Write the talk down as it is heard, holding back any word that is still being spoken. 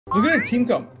Look at their team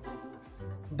comp.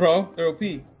 Bro, they're OP.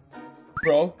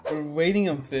 Bro, we're waiting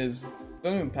on Fizz.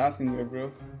 Don't even pass in there,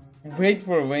 bro. Wait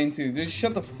for a Vayne too. Dude,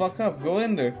 shut the fuck up. Go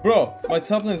in there. Bro, my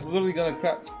top lane is literally gonna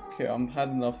crash. Okay, I'm had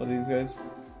enough of these guys.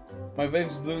 My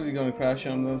wave's literally gonna crash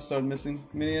and I'm gonna start missing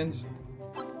minions.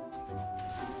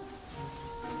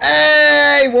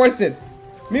 Hey! Worth it!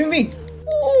 Me!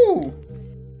 Woo!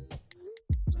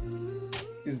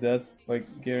 He's dead.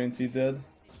 Like, guaranteed dead.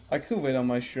 I could wait on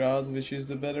my Shroud, which is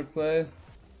the better play.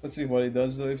 Let's see what he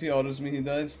does though. If he autos me, he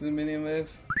dies to the minion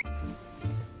wave.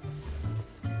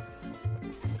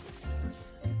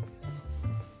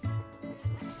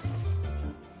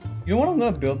 You know what I'm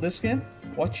gonna build this game?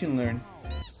 Watch and learn.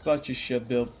 Such a shit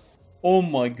build. Oh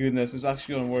my goodness, it's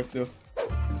actually gonna work though.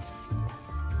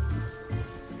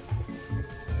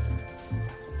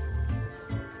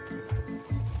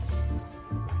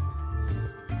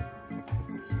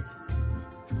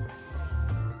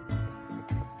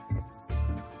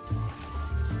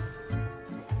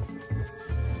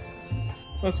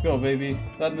 Let's go, baby.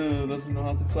 That dude doesn't know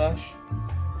how to flash.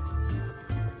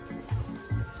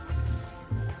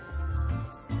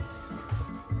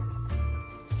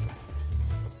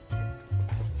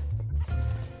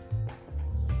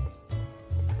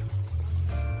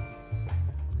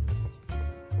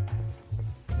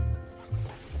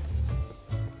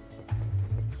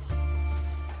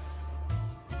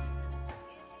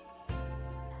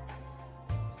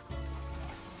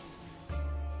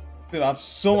 Dude, I have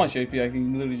so much AP, I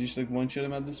can literally just like one-shot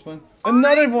him at this point.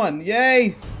 Another one!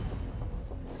 Yay!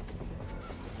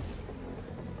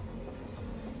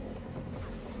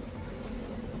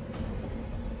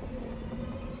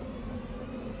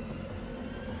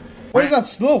 What is that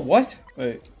slow? What?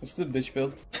 Wait, what's the bitch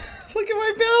build? Look at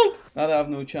my build! Now they have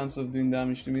no chance of doing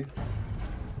damage to me.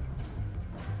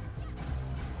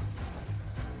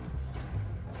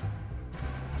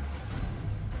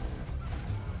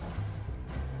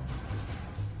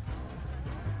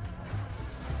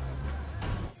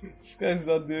 This guy's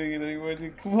not doing it anymore,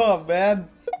 dude. Come on, man.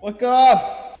 Wake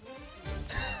up!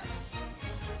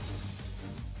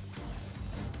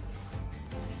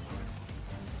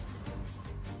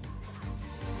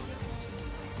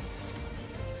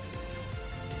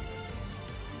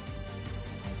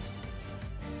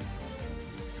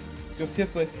 Go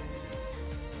TFBlade.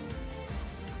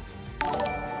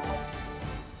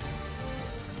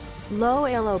 Low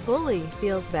elo bully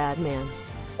feels bad, man.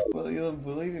 Well, you're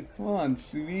bullying. Come on,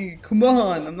 Sui. Come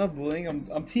on. I'm not bullying.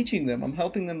 I'm teaching them. I'm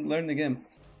helping them learn the game.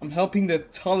 I'm helping the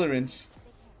tolerance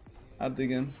at the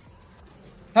game.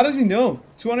 How does he know?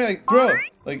 200, like, bro.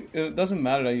 Like, it doesn't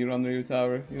matter that you're under your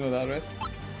tower. You know that, right?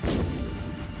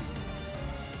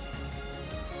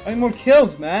 I need more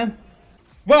kills, man.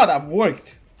 Wow, that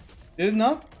worked. Did it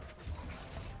not?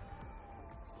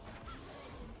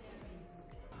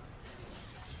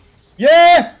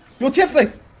 Yeah! Yo,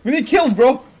 TFBlade! We need kills,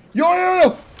 bro!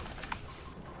 Yo!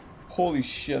 Holy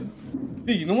shit.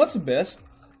 Dude, you know what's the best?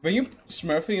 When you're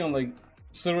smurfing on like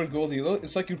silver gold elo,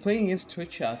 it's like you're playing against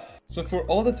Twitch chat. So for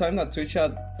all the time that Twitch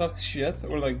chat talks shit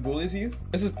or like bullies you,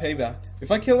 this is payback.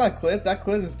 If I kill that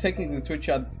clit is technically the Twitch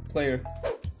chat player.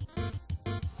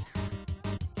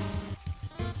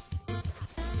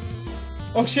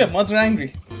 Oh shit, mods are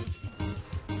angry.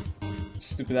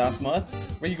 Stupid ass mod.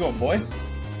 Where you going, boy?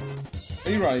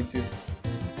 Where you riding to?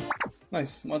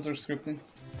 Nice, mods are scripting.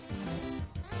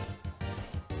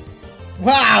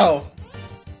 Wow!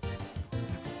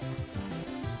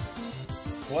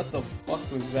 What the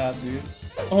fuck was that, dude?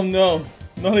 Oh no,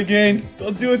 not again.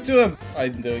 Don't do it to him.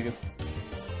 I'm doing it.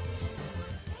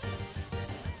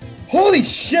 Holy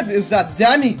shit, is that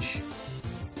damage?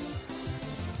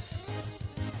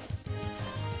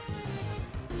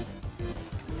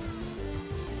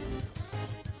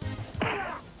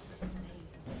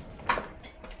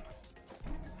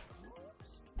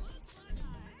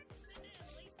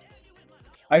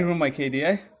 I ruined my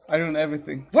KDA. I ruined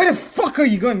everything. Why the fuck are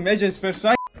you going MEJAIS first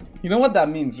sight? You know what that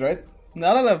means, right?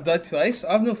 Now that I've died twice,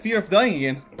 I have no fear of dying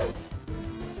again.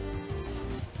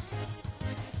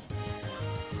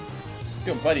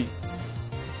 Yo, buddy.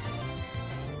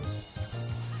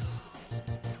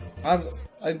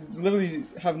 I literally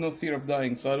have no fear of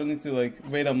dying, so I don't need to like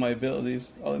wait on my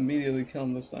abilities. I'll immediately kill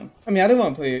him this time. I mean, I don't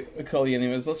want to play Akali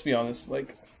anyways, let's be honest.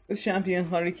 Like, this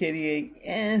champion, 100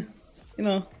 KDA, you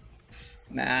know.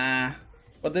 Nah.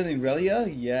 But then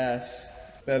Irelia? Yes.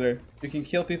 Better. You can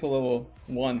kill people level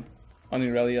 1 on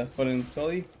Irelia, but in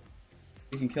Akali,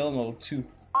 you can kill them level 2.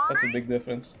 That's a big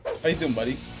difference. How you doing,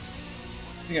 buddy?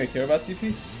 Think I care about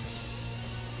TP?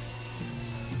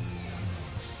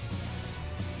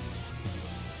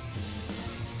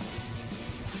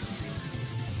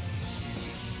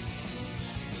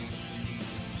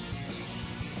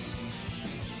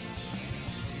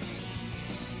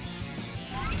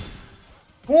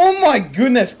 Oh my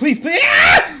goodness, please, please.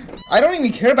 Ah! I don't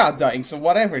even care about dying, so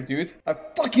whatever, dude. I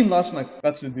fucking lost my...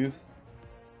 That's it, dude.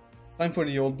 Time for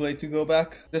the old blade to go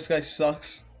back. This guy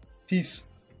sucks. Peace.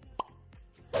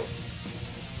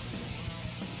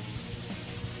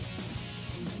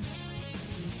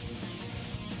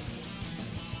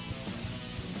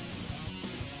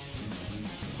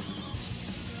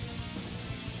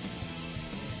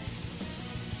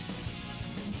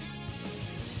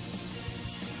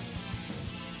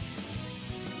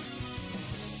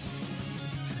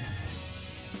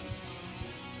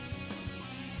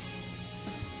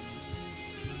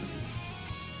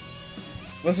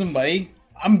 Listen, buddy.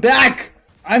 I'm back!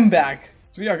 I'm back!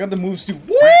 So yeah, I got the moves too.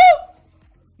 Woo!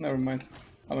 Never mind.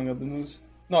 I don't got the moves.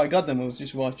 No, I got the moves.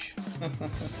 Just watch.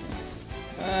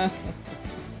 I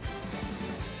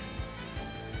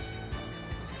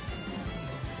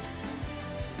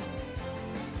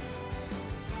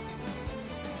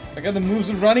got the moves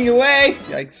and running away!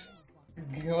 Yikes.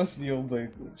 What's the old blade?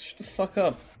 Shut the fuck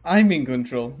up. I'm in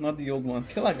control, not the old one.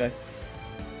 Kill that guy.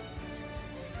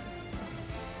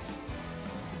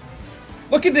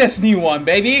 Look at this new one,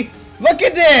 baby! Look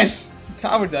at this!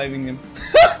 Tower diving him.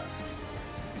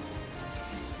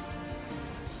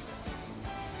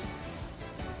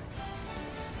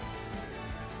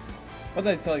 What did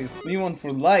I tell you? New one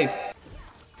for life.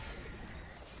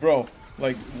 Bro,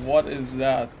 like, what is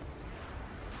that?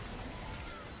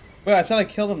 Wait, I thought I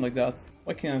killed him like that.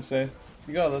 What can I say?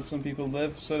 You gotta let some people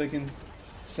live so they can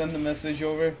send the message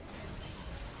over.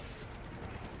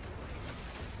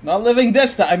 Not living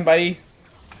this time, buddy!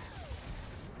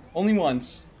 Only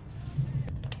once.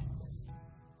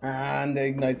 And the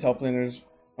Ignite top laners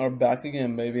are back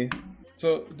again, baby.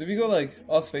 So, do we go like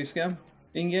off face cam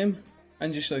in-game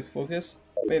and just like focus?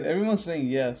 Wait, everyone's saying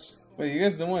yes. Wait, you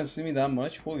guys don't want to see me that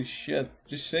much? Holy shit.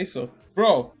 Just say so.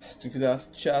 Bro, stupid ass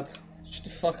chat. Shut the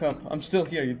fuck up. I'm still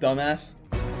here, you dumbass.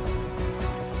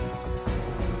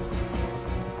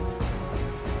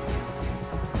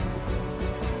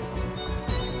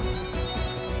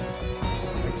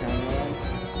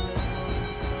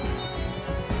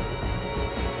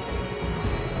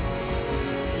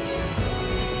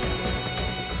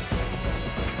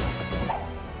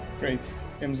 Great,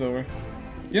 game's over.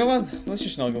 You know what? Let's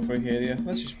just not go for KDA.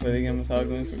 Let's just play the game without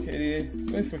going for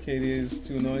KDA. Going for KDA is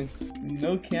too annoying.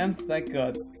 No camp, thank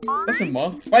god. That's a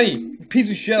mob. Buddy, piece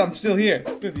of shit, I'm still here.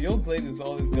 Dude, the old blade is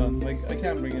always gone. Like, I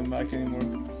can't bring him back anymore.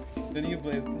 The new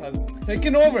blade has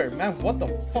taken over. Man, what the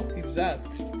fuck is that?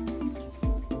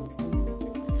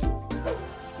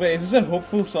 Wait, is this a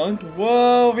hopeful song?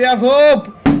 Whoa, we have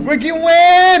hope! We can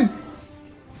win!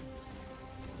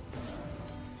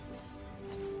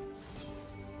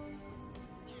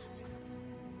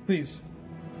 Please.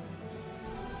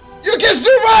 You can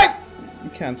survive! You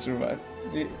can't survive.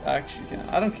 You actually can.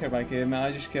 I don't care about game, man.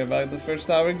 I just care about the first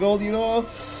tower gold, you know?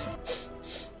 It's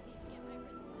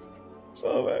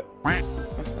over.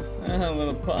 A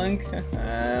little punk.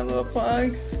 A little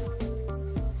punk.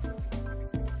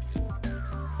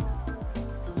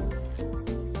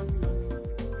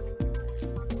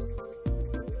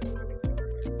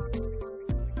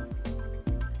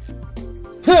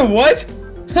 What?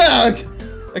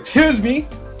 Excuse me?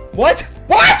 What?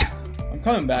 What? I'm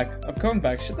coming back. I'm coming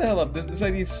back. Shut the hell up. This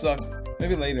idea sucked.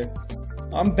 Maybe later.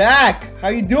 I'm back. How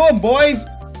you doing, boys?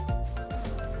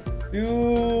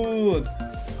 Dude.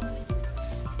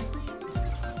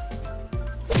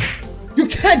 You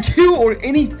can't kill or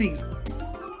anything.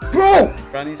 Bro!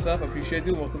 Brand new stuff. Appreciate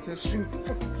it. Welcome to the stream.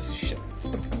 Fuck, piece of shit.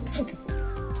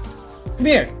 Come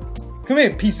here. Come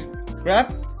here, piece of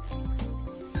crap.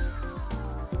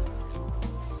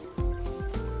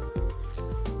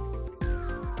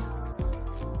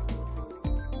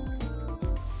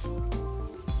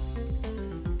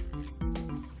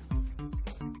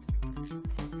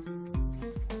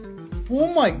 Oh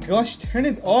my gosh, turn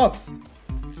it off!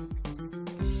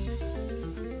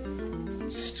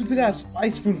 Stupid ass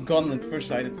Iceberg Gauntlet first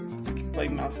sighted. Fucking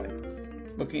playing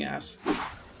Malphite. Looking ass.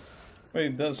 Wait,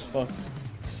 it does fuck.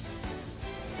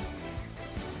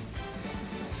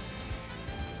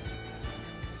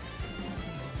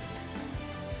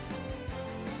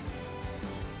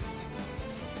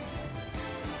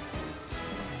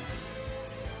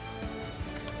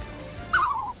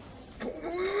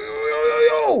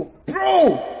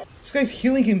 This guy's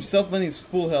healing himself when he's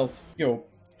full health. Yo,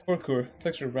 parkour.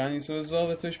 Thanks for branding so as well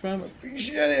with Twitch Prime.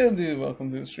 Appreciate it, dude.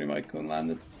 Welcome to the stream. I couldn't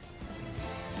land it.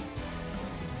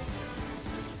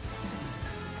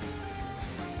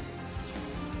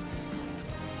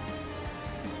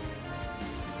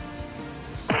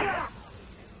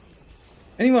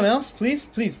 Anyone else? Please?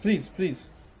 Please, please, please.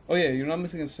 Oh yeah, you're not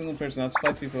missing a single person. That's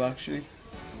 5 people actually.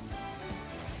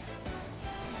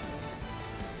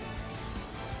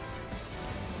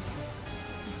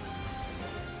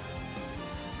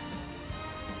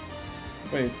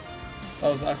 Wait,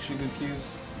 that was actually good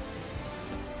keys.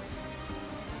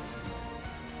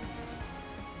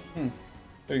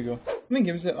 There you go. How many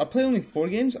games? I played only 4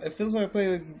 games. It feels like I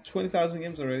played like 20,000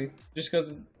 games already, just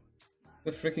because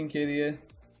the freaking KDA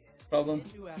problem.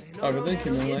 Alright, but then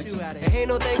came in next. Ain't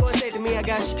no thing gonna say to me. I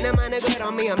got shit in my nigga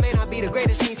on me. I may not be the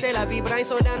greatest, me say la vie, but I ain't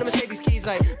so down to mistake these keys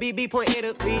like BB point A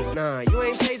to B. Nah, you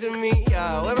ain't chasing me.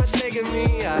 Yeah, where am I taking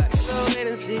me? Yeah, go wait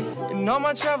and see. And all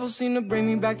my travels seem to bring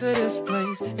me back to this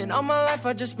place. And all my life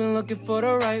I just been looking for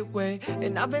the right way.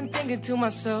 And I've been thinking to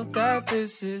myself that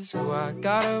this is who I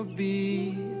gotta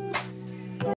be.